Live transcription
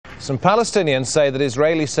Some Palestinians say that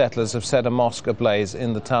Israeli settlers have set a mosque ablaze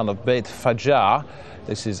in the town of Beit Fajjar.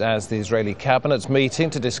 This is as the Israeli cabinet's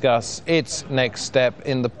meeting to discuss its next step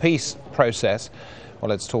in the peace process. Well,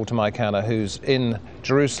 let's talk to Mike Hanna, who's in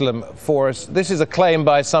Jerusalem for us. This is a claim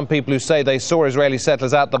by some people who say they saw Israeli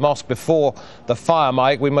settlers at the mosque before the fire,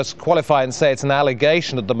 Mike. We must qualify and say it's an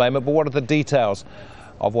allegation at the moment, but what are the details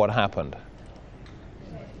of what happened?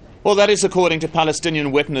 Well, that is according to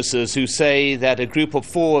Palestinian witnesses who say that a group of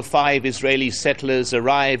 4 or 5 Israeli settlers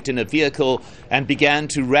arrived in a vehicle and began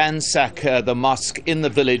to ransack the mosque in the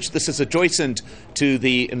village. This is adjacent to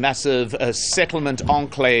the massive settlement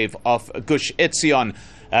enclave of Gush Etzion.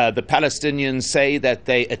 The Palestinians say that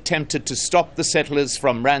they attempted to stop the settlers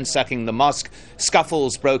from ransacking the mosque.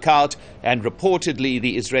 Scuffles broke out, and reportedly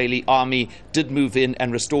the Israeli army did move in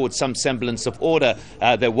and restored some semblance of order.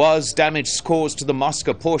 There was damage caused to the mosque.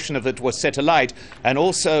 A portion of it was set alight, and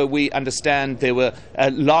also we understand there were a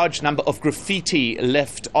large number of graffiti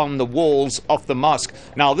left on the walls of the mosque.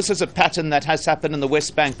 Now, this is a pattern that has happened in the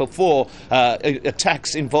West Bank before,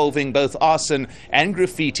 attacks involving both arson and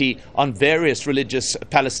graffiti on various religious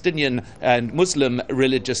Palestinian and Muslim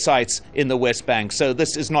religious sites in the West Bank. So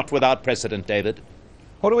this is not without precedent, David.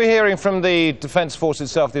 What are we hearing from the Defence Force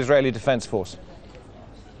itself, the Israeli Defence Force?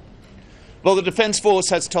 Well, the Defence Force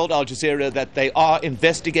has told Al Jazeera that they are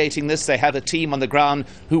investigating this. They have a team on the ground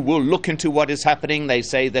who will look into what is happening. They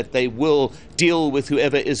say that they will deal with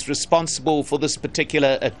whoever is responsible for this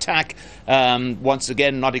particular attack. Once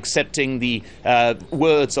again, not accepting the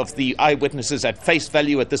words of the eyewitnesses at face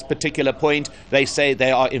value at this particular point. They say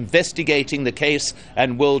they are investigating the case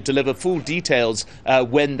and will deliver full details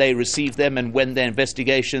when they receive them and when their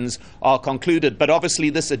investigations are concluded. But obviously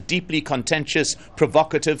this is a deeply contentious,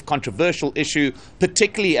 provocative, controversial issue,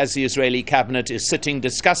 particularly as the Israeli cabinet is sitting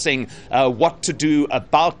discussing what to do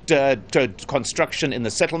about construction in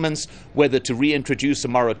the settlements, whether to reintroduce a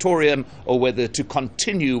moratorium or whether to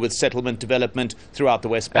continue with settlement development throughout the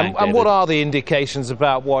West Bank. And what are the indications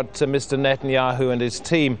about what Mr. Netanyahu and his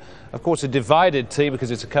team, of course a divided team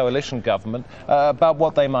because it's a coalition government, about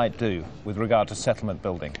what they might do with regard to settlement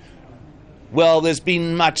building? Well, there's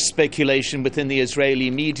been much speculation within the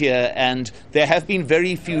Israeli media, and there have been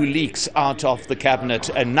very few leaks out of the cabinet.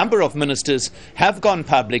 A number of ministers have gone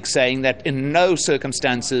public saying that in no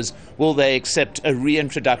circumstances will they accept a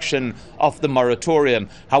reintroduction of the moratorium.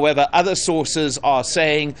 However, other sources are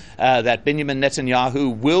saying that Benjamin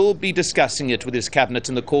Netanyahu will be discussing it with his cabinet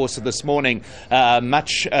in the course of this morning.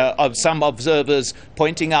 Of some observers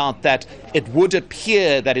pointing out that it would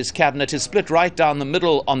appear that his cabinet is split right down the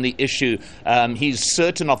middle on the issue. He's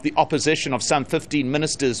certain of the opposition of some 15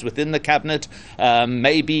 ministers within the cabinet.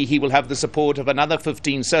 Maybe he will have the support of another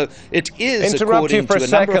 15. So it is, according to a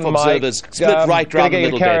number of observers, split right down the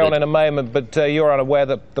middle. Carry on in a moment, but you're unaware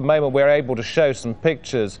that at the moment we're able to show some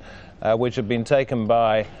pictures which have been taken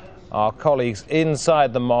by our colleagues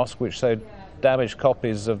inside the mosque, which show damaged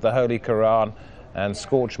copies of the Holy Quran and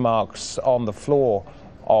scorch marks on the floor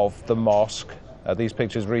of the mosque. These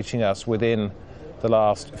pictures reaching us within the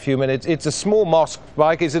last few minutes. It's a small mosque,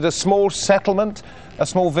 Mike. Is it a small settlement, a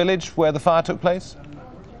small village where the fire took place?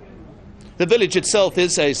 The village itself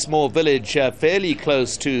is a small village, fairly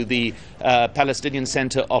close to the Palestinian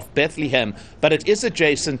center of Bethlehem, but it is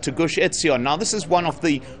adjacent to Gush Etzion. Now, this is one of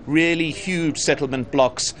the really huge settlement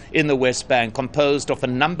blocks in the West Bank, composed of a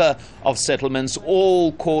number of settlements,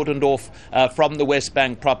 all cordoned off from the West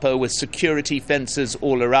Bank proper, with security fences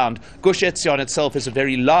all around. Gush Etzion itself is a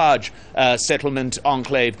very large settlement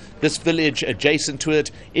enclave. This village adjacent to it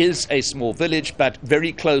is a small village, but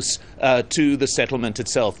very close to the settlement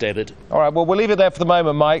itself, David. All right, well, we'll leave it there for the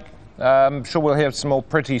moment, Mike. I'm sure we'll hear some more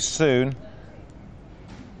pretty soon.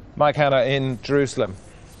 Mike Hanna in Jerusalem.